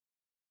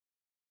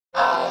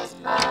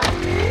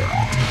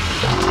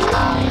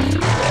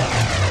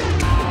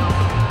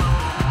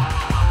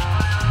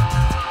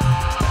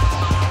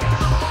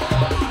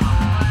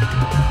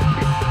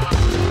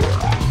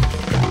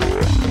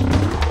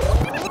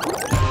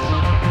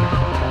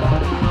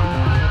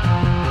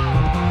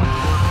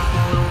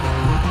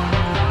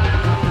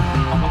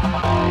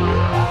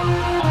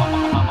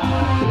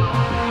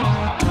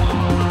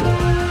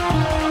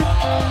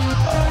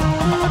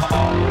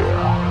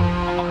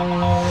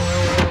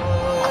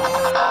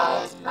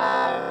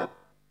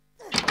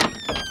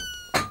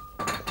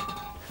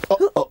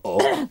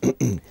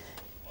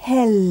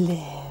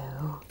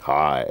Hello.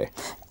 Hi.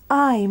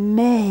 I'm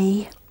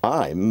May.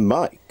 I'm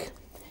Mike.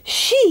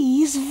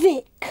 She's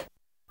Vic.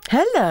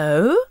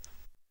 Hello.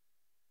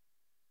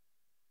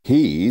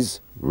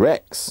 He's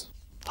Rex.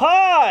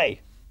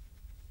 Hi!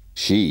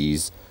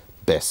 She's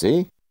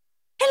Bessie.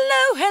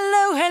 Hello,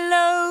 hello,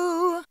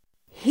 hello.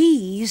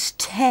 He's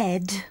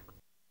Ted.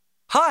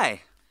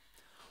 Hi!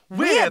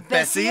 We're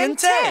Bessie and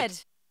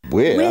Ted!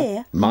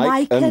 We're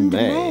Mike and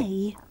May.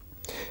 May.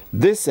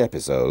 This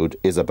episode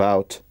is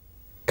about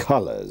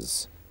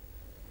colours.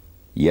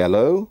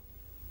 Yellow,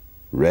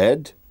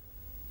 red,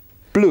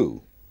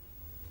 blue.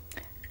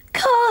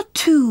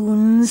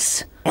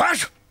 Cartoons.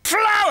 What?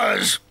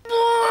 Flowers?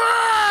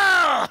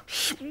 Whoa!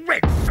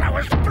 Red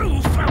flowers,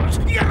 blue flowers,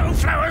 yellow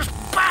flowers,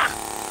 bah!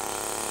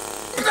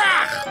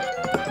 Bah!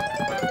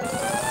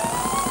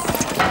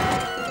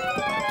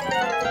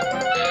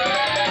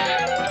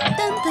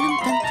 Dun, dun,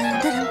 dun, dun,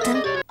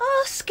 dun, dun.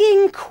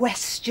 Asking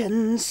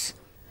questions.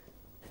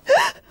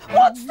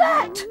 What's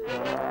that?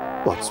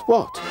 What's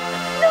what?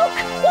 Look,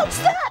 what's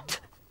that?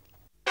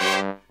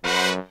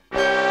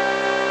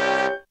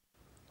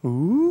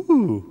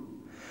 Ooh,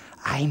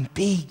 I'm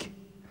big.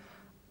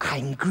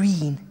 I'm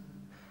green.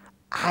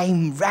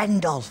 I'm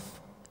Randolph.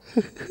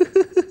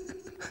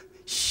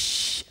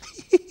 Shh.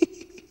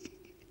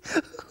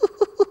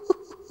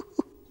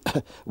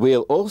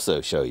 We'll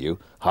also show you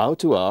how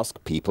to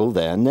ask people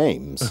their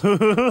names.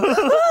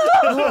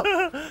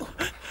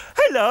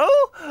 Hello!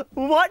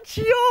 What's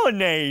your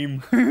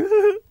name?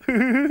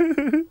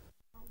 I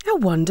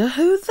wonder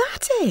who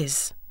that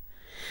is.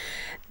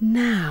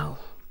 Now,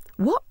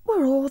 what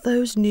were all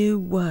those new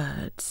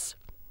words?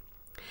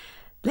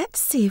 Let's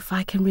see if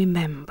I can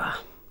remember.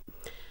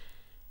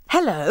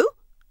 Hello.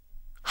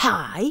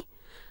 Hi.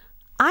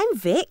 I'm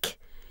Vic.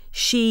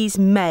 She's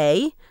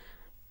May.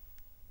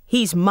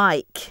 He's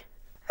Mike.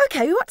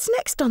 OK, what's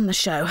next on the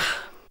show?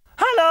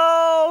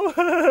 Hello!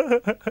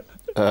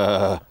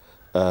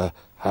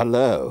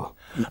 Hello.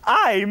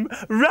 I'm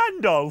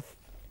Randolph.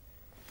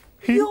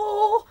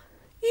 You're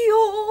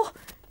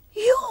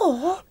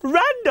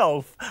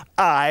Randolph!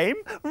 I'm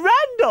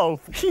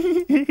Randolph!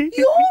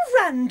 You're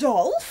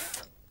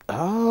Randolph?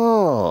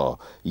 Oh,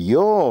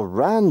 you're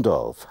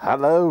Randolph.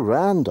 Hello,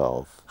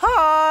 Randolph.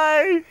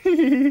 Hi!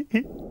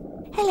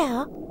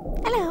 Hello.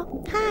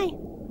 Hello. Hi.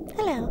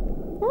 Hello.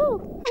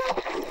 Ooh.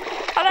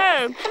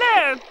 Hello!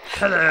 Hello!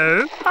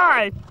 Hello!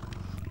 Hi!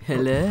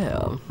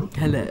 Hello.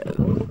 Hello.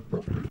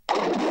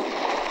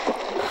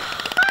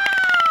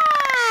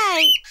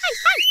 Hi.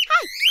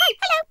 Hi.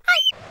 Hello.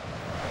 Hi.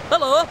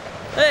 Hello.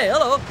 Hey,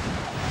 hello.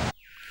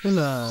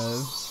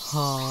 Hello.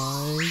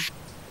 Hi.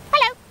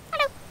 Hello.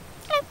 Hello.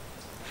 Hello.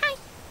 Hi.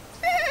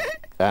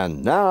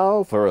 And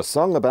now for a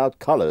song about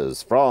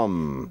colours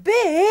from...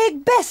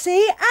 Big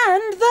Bessie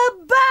and the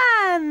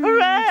band.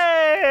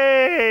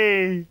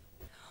 Hooray!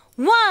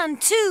 1,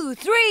 2,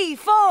 3,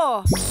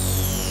 4.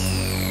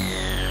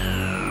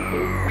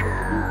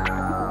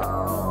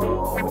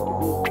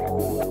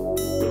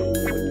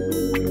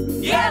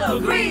 Yellow,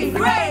 green,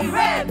 gray,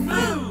 red,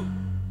 blue.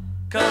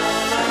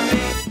 Color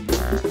me.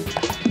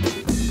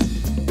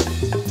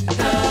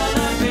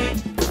 Color me.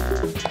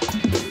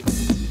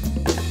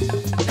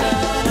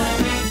 Color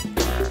me.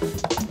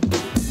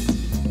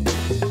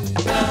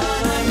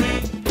 Color me.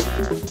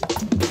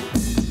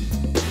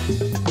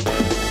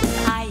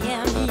 I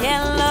am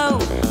yellow.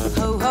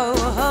 Ho, ho,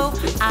 ho.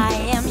 I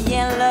am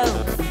yellow.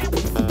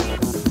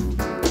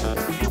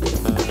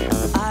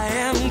 I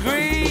am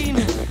green.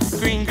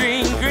 Green,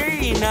 green,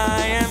 green.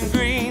 I am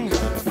green.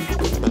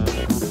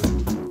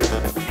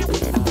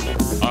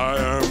 I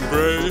am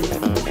gray.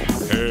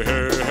 Hey,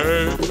 hey,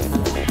 hey.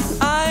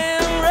 I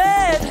am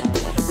red.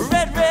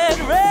 Red, red,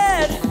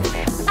 red.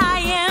 I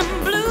am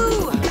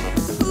blue.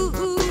 Ooh,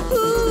 ooh,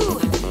 ooh.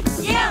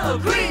 Yellow,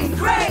 green,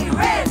 gray,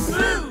 red,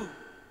 blue.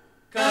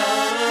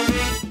 Color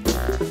me.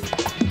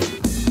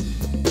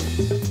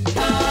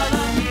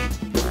 Color me.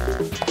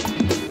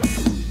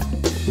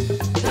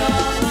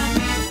 Color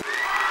me.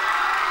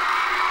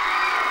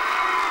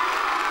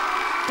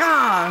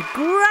 Ah,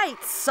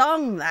 great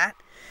song that.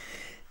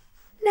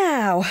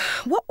 Now,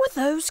 what were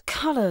those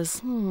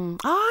colours?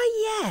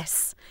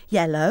 Yes.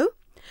 Yellow,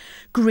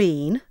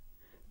 green,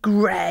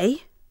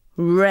 grey,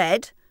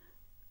 red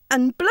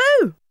and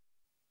blue.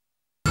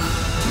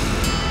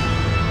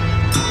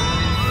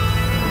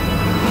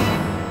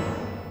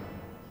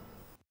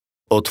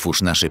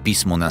 Otwórz nasze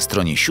pismo na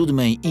stronie 7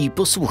 i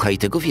posłuchaj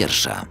tego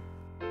wiersza.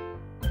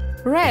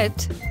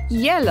 Red,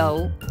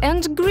 yellow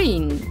and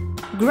green,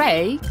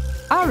 grey,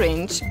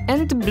 orange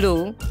and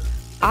blue.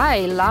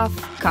 I love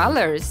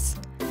colors.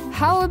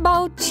 How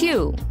about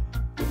you?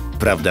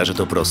 Prawda, że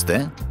to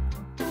proste?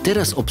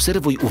 Teraz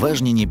obserwuj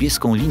uważnie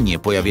niebieską linię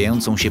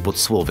pojawiającą się pod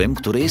słowem,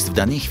 które jest w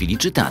danej chwili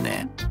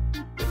czytane.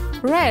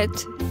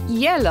 Red,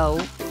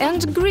 yellow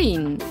and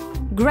green,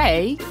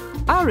 grey,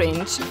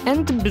 orange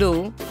and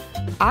blue.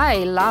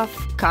 I love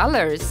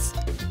colors.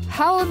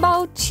 How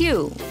about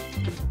you?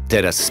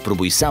 Teraz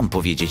spróbuj sam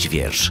powiedzieć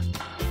wiersz.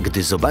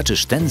 Gdy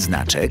zobaczysz ten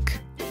znaczek,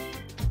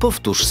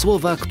 powtórz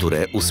słowa,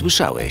 które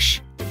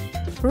usłyszałeś.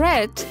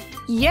 red,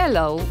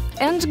 yellow,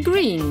 and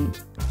green.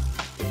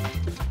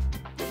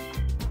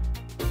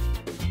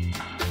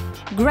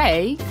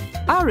 Gray,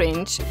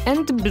 orange,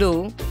 and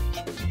blue.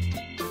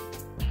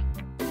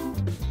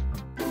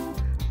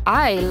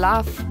 I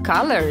love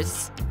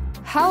colors.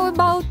 How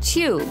about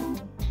you?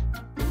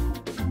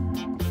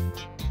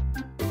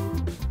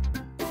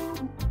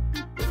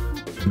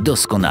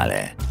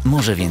 Doskonale.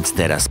 Może więc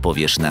teraz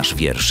powiesz nasz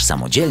wiersz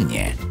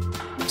samodzielnie?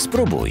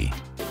 Spróbuj.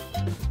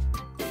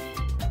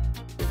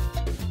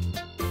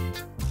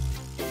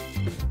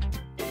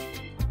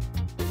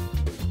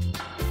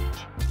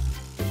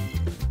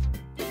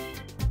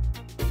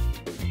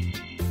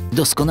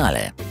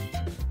 Doskonale.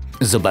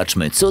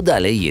 Zobaczmy, co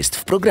dalej jest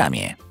w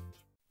programie.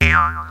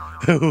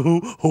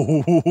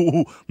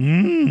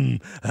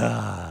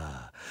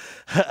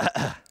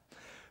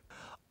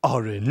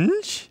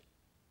 Orange,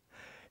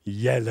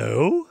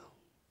 yellow,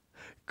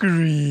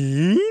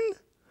 green,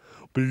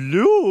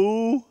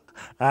 blue,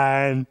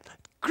 and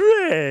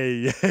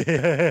grey.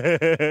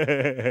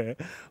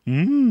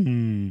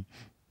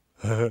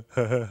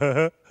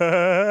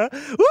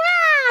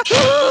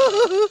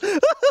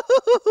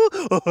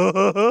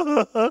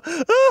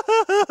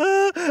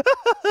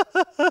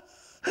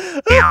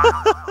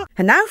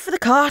 And now for the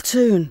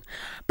cartoon.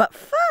 But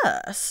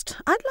first,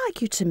 I'd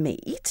like you to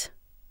meet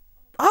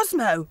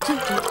Ozmo.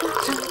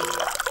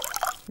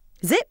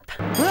 Zip.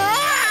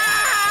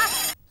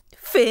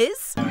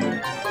 Fizz.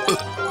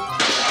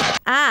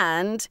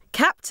 And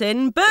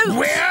Captain Boot.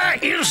 Where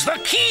is the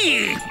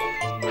key?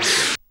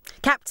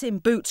 Captain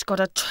Boot's got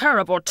a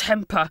terrible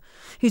temper.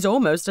 He's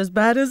almost as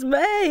bad as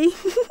May.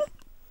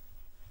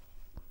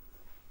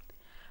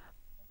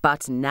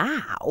 But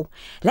now,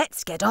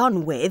 let's get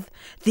on with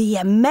the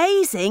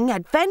amazing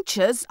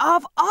adventures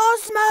of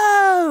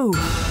Ozmo!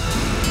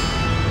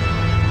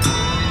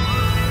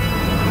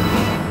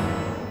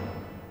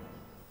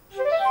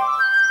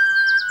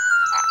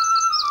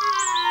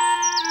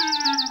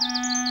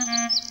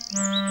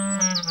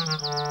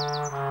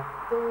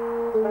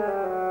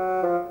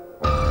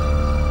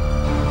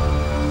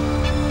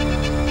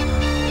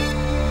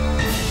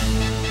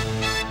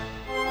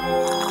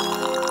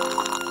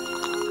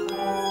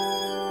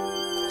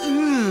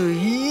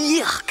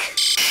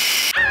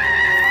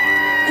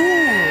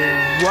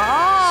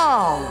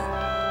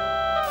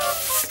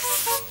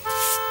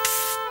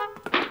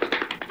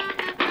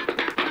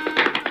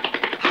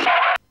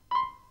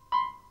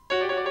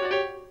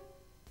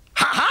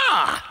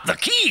 The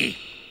key!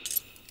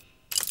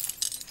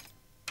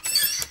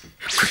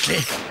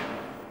 Quickly!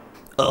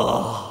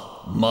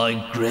 Oh, my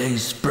grey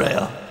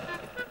sprayer.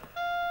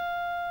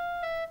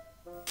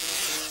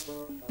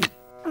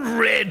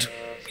 Red,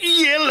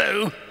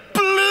 yellow,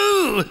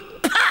 blue!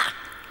 Ha!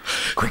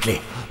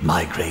 Quickly,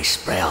 my grey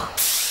sprayer.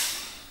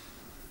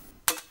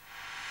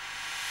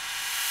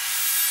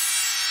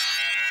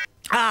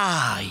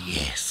 Ah,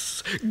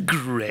 yes,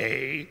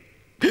 grey.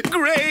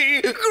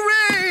 Grey,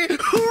 grey,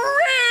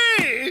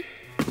 hooray!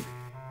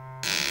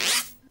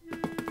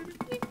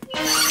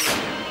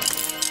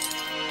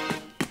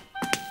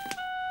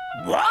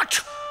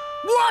 What?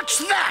 What's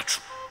that?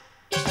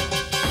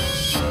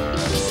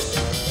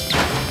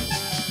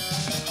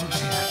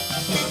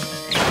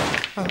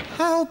 Oh,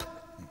 help!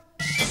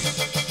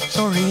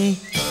 Sorry.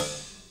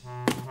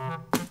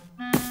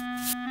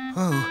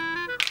 Oh,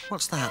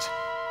 what's that?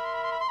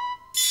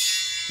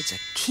 It's a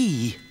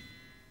key.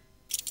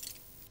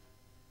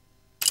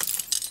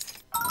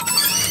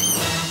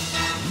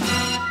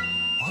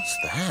 What's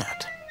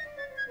that?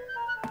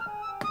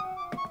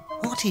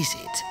 What is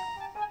it?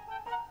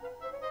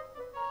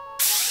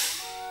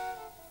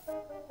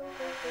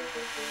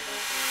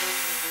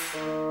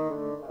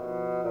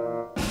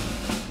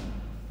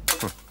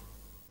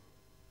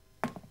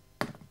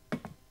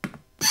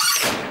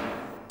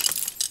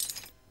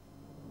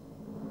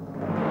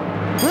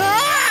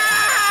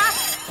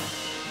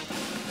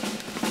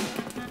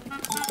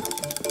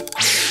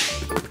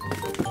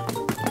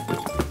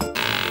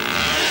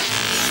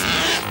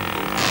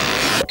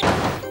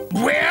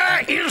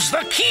 Where is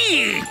the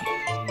key?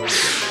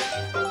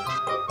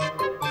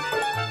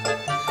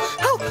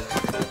 Help!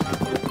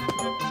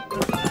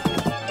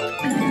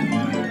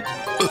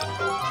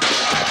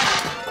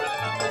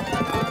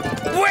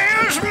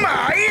 Where's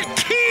my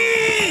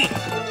key?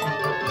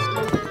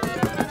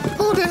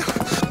 Oh dear.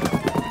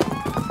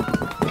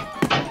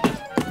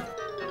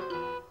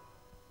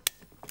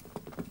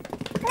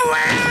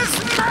 Where's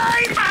my...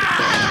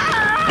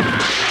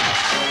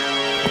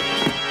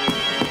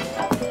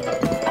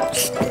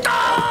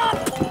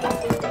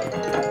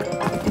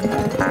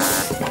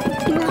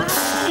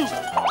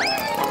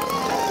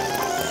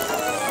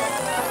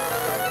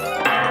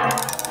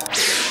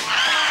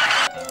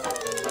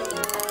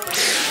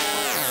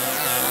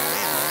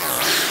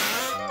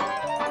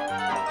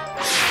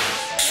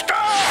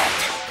 Stop!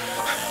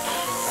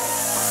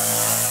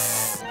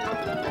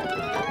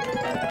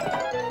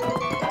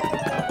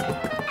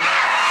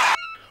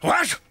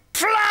 What?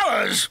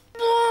 Flowers?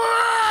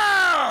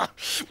 Whoa!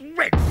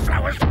 Red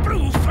flowers,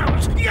 blue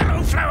flowers,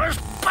 yellow flowers.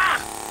 Bah!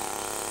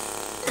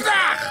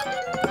 Bah!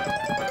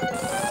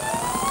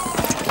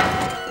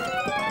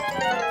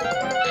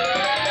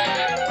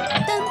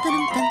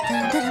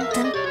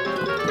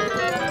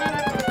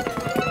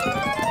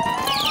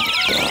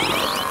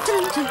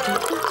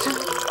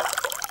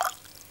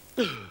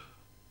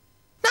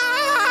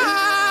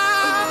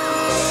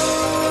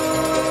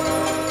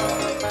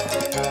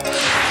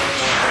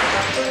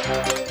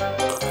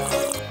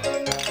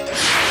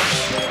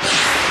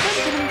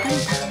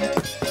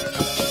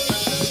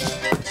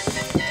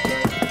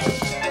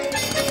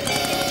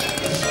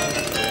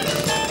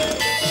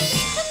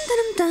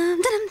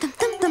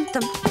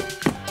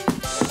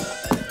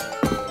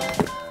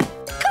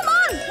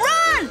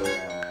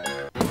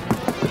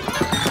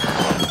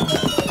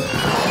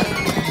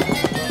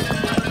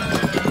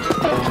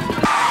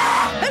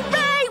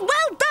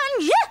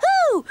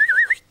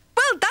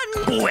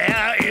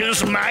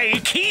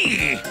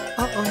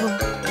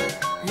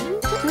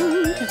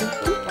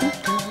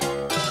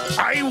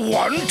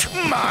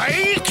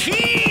 my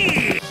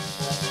key?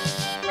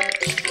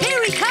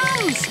 Here he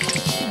comes!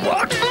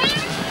 What?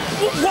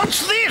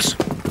 What's this?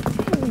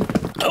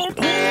 Oh.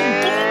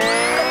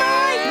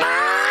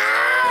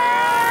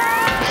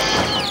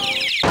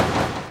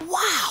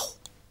 Wow!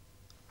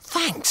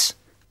 Thanks.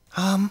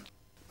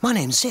 My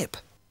name's Zip.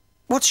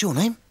 What's your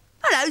name?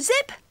 Hello,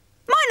 Zip.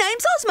 My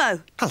name's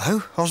Ozmo.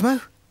 Hello, Ozmo.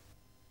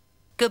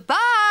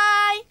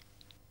 Goodbye.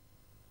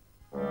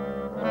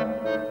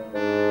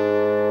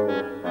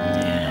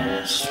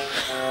 Yes.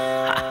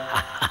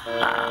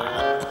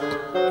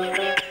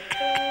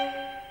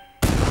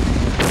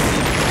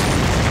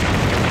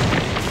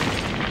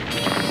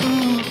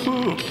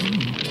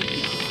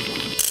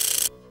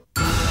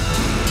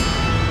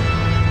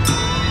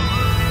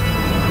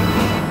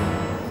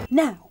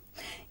 Now,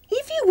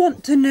 if you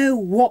want to know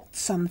what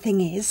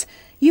something is,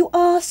 you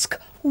ask,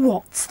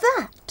 what's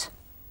that?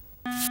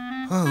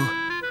 Oh,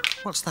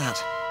 what's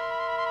that?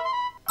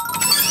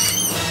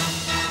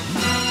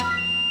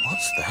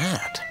 What's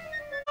that?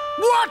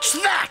 What's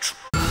that?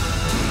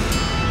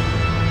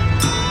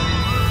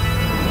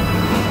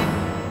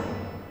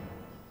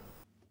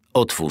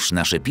 Otwórz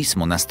nasze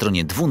pismo na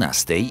stronie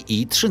 12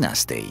 i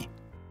 13.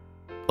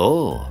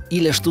 O,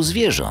 ileż tu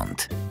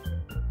zwierząt!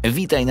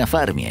 Witaj na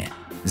farmie.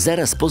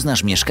 Zaraz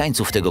poznasz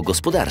mieszkańców tego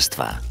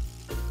gospodarstwa.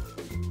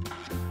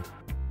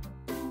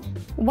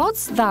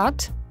 What's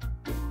that?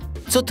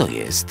 Co to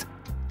jest?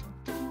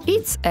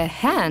 It's a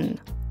hen.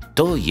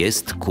 To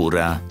jest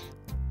kura.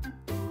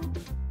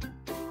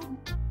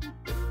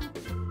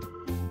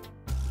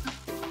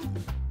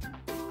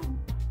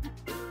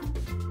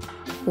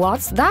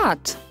 What's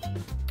that?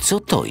 Co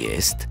to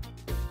jest?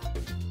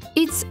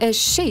 It's a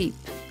sheep.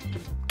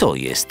 To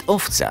jest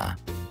owca.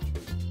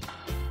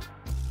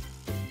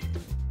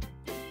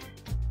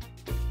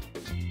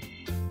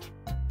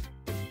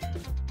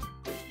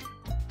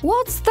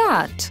 What's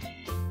that?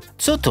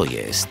 Co to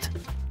jest?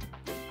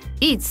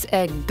 It's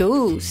a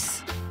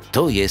goose.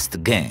 To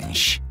jest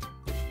gęś.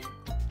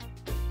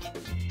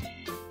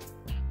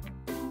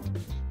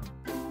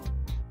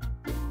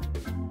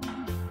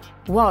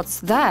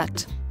 What's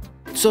that?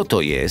 Co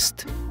to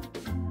jest?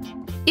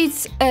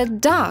 It's a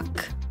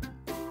duck.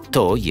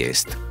 To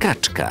jest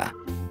kaczka.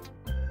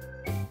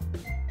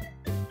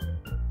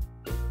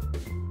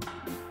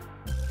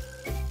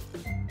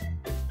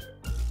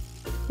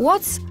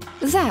 What's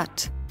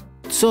that?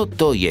 Co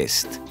to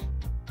jest?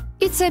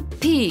 It's a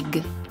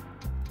pig.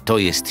 To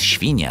jest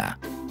świnia.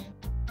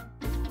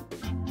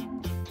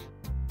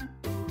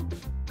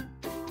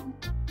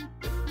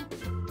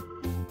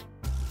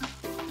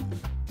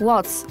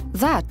 What's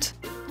that?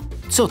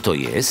 Co to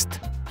jest?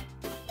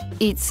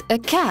 It's a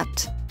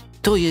cat.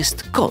 To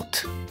jest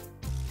kot.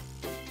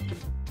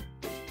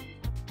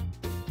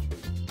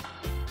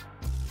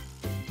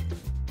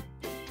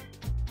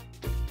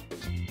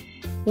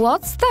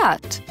 What's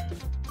that?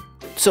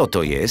 Co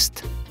to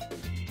jest?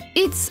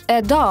 It's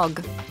a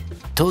dog.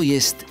 To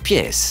jest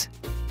pies.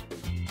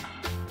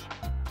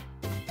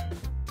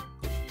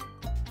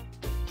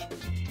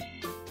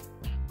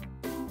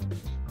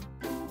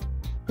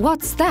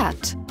 What's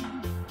that?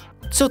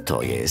 Co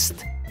to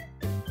jest?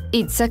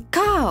 It's a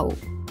cow.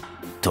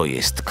 To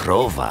jest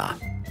krowa.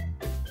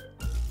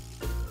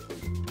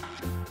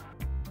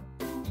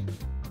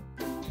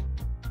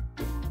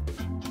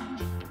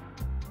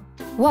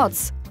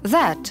 What's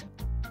that?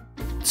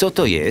 Co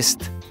to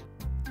jest?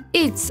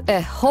 It's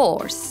a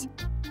horse.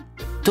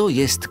 To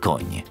jest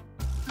koń.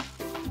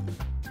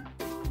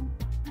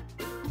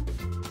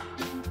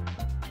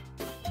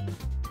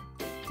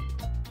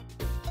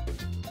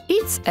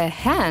 It's a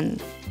hen.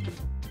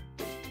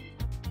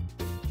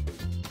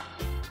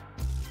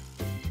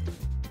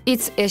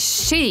 It's a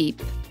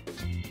sheep.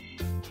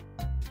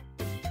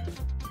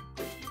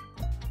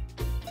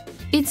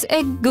 It's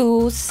a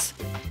goose.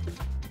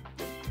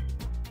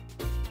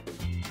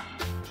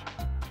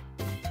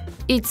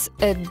 It's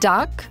a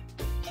duck.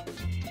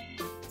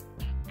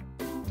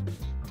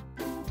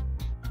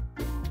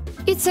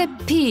 It's a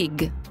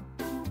pig.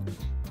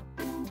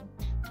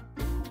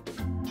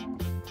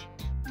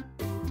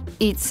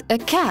 It's a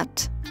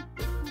cat.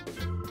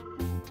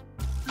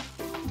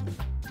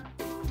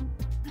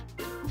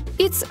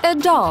 It's a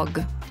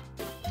dog.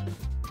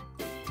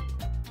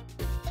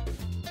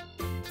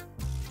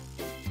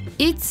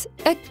 It's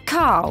a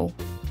cow.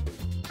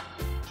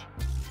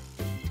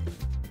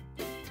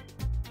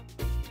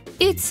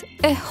 It's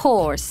a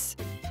horse.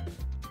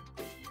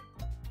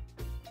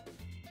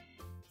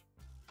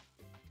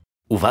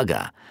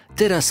 Uwaga,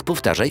 teraz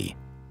powtarzaj.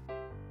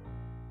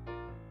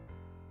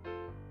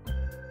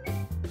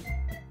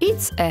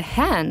 It's a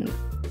hen.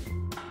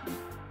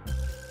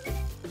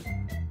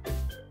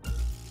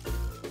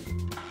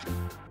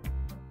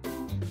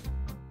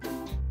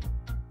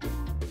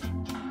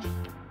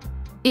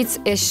 It's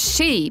a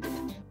sheep.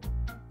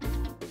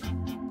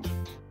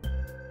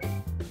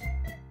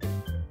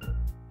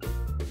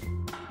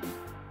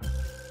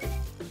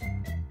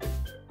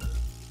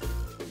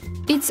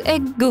 It's a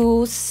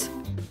goose.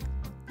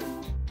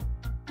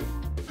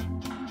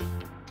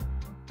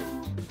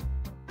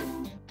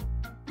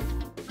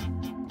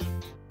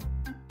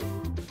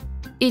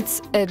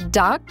 It's a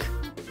duck.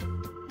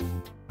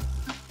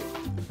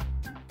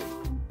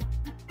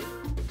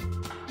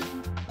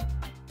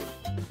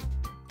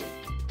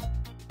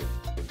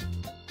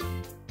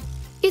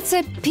 It's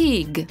a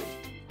pig.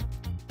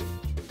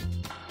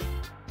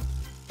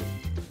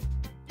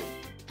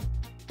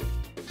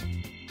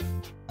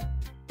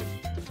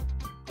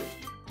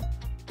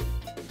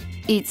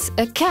 It's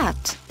a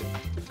cat.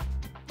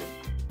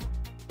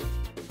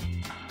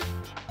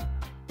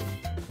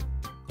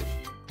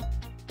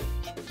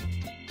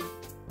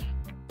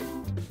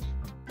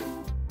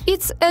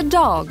 It's a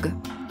dog.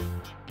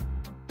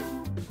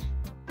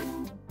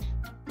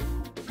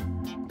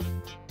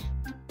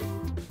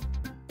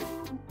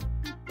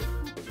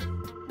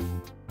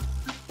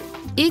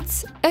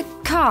 It's a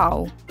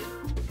cow.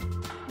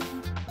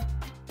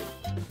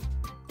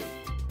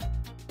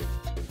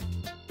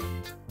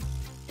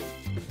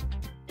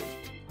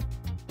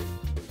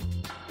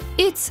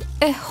 It's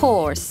a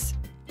horse.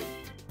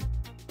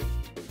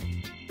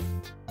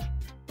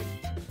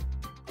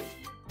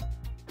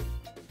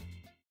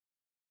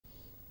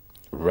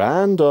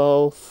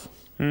 Randolph.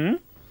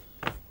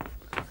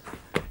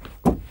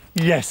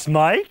 Yes,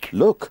 Mike?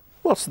 Look,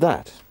 what's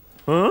that?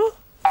 Huh?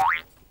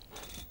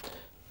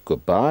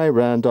 Goodbye,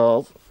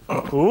 Randolph.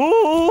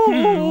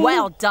 Ooh.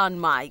 Well done,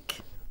 Mike.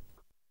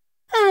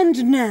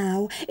 And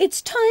now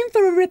it's time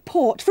for a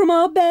report from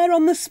our bear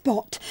on the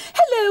spot.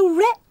 Hello,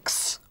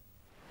 Rex.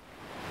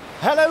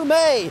 Hello,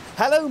 May.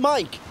 Hello,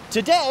 Mike.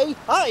 Today,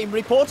 I'm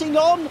reporting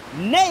on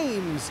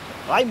names.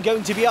 I'm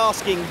going to be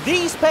asking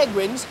these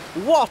penguins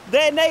what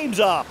their names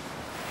are.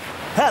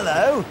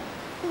 Hello.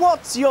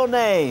 What's your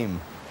name?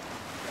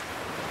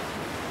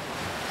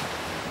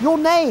 Your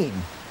name.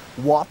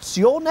 What's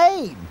your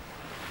name?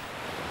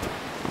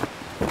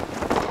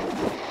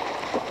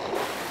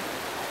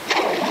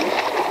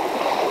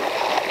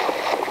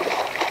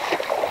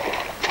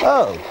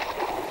 Oh.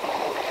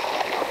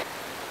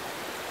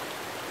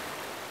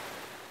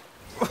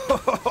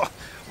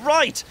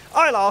 Right,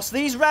 I'll ask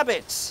these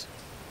rabbits.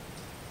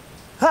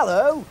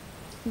 Hello,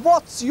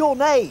 what's your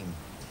name?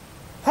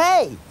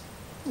 Hey,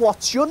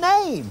 what's your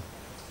name?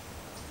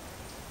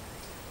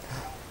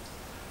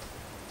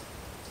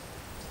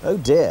 Oh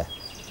dear.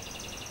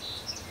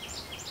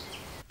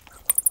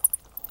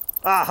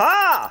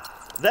 Aha!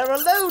 There are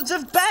loads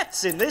of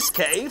bats in this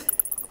cave.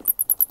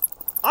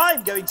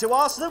 I'm going to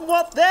ask them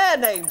what their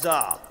names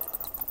are.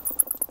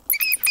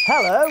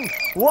 Hello,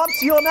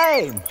 what's your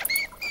name?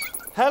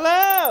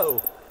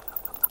 Hello!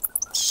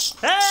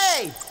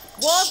 Hey!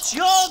 What's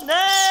your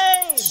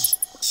name?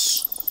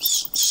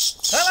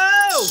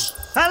 Hello!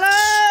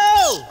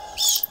 Hello!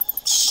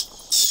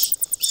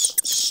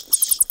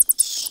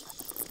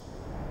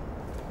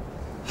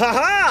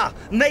 Ha-ha!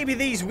 Maybe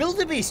these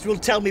wildebeest will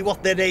tell me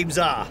what their names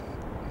are.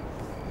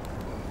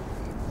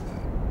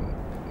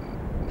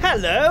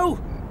 Hello!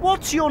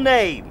 What's your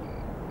name?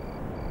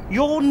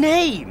 Your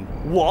name?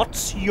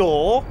 What's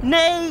your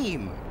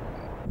name?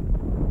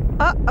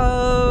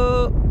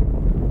 Uh-oh.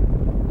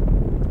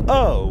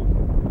 Oh.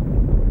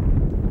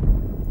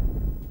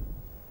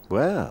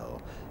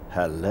 Well,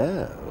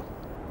 hello.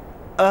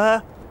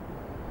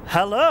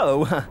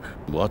 Hello?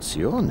 What's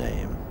your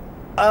name?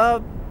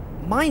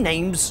 My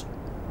name's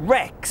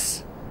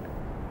Rex.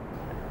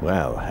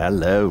 Well,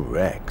 hello,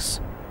 Rex.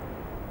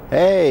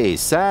 Hey,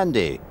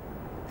 Sandy.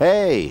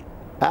 Hey,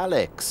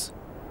 Alex.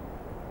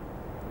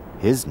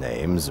 His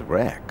name's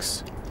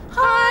Rex.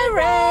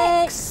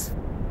 Hi, Rex.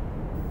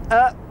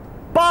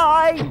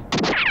 Bye!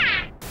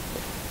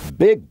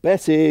 Big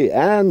Betty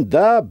and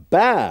the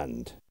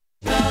Band.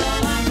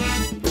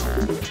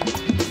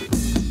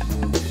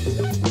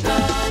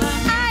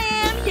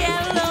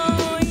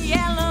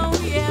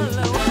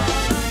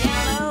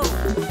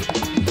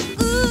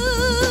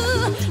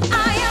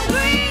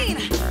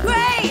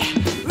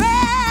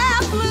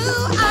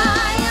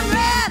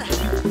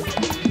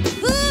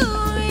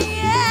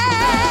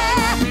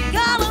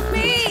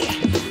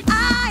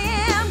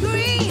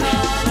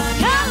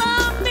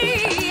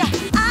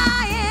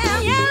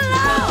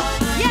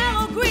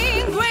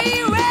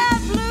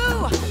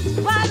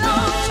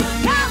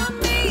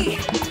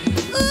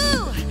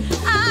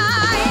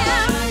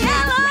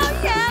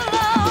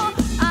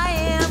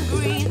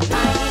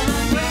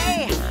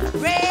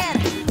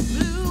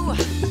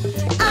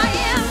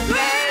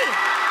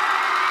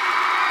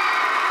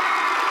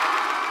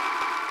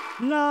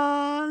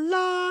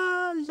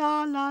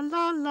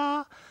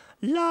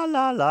 La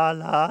la la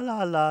la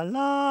la la la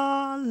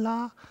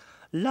la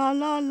la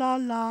la la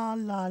la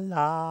la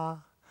la.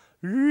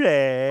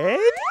 Red.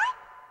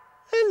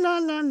 La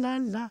la la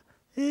la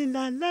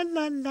la la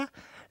la la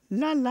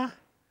la la.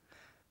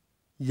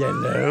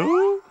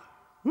 Yellow.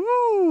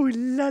 Ooh,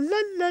 la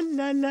la la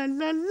la la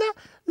la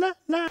la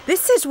la.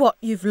 This is what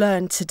you've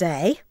learned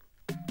today.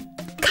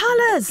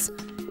 Colours.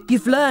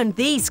 You've learned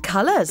these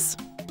colours.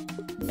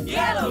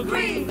 Yellow,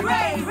 green,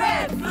 grey,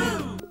 red,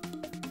 blue.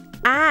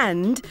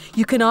 And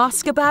you can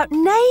ask about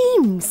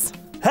names.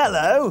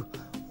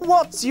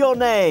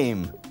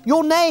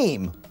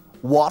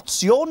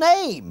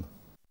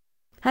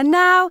 And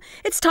now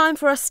it's time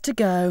for us to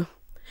go.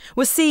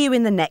 We'll see you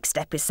in the next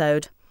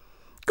episode.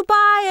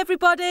 Goodbye,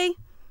 everybody.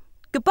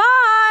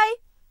 Goodbye.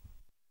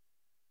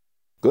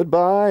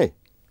 Goodbye.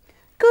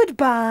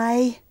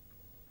 Goodbye.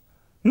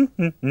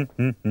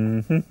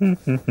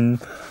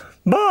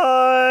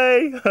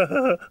 Bye.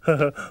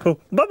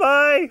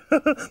 Bye-bye.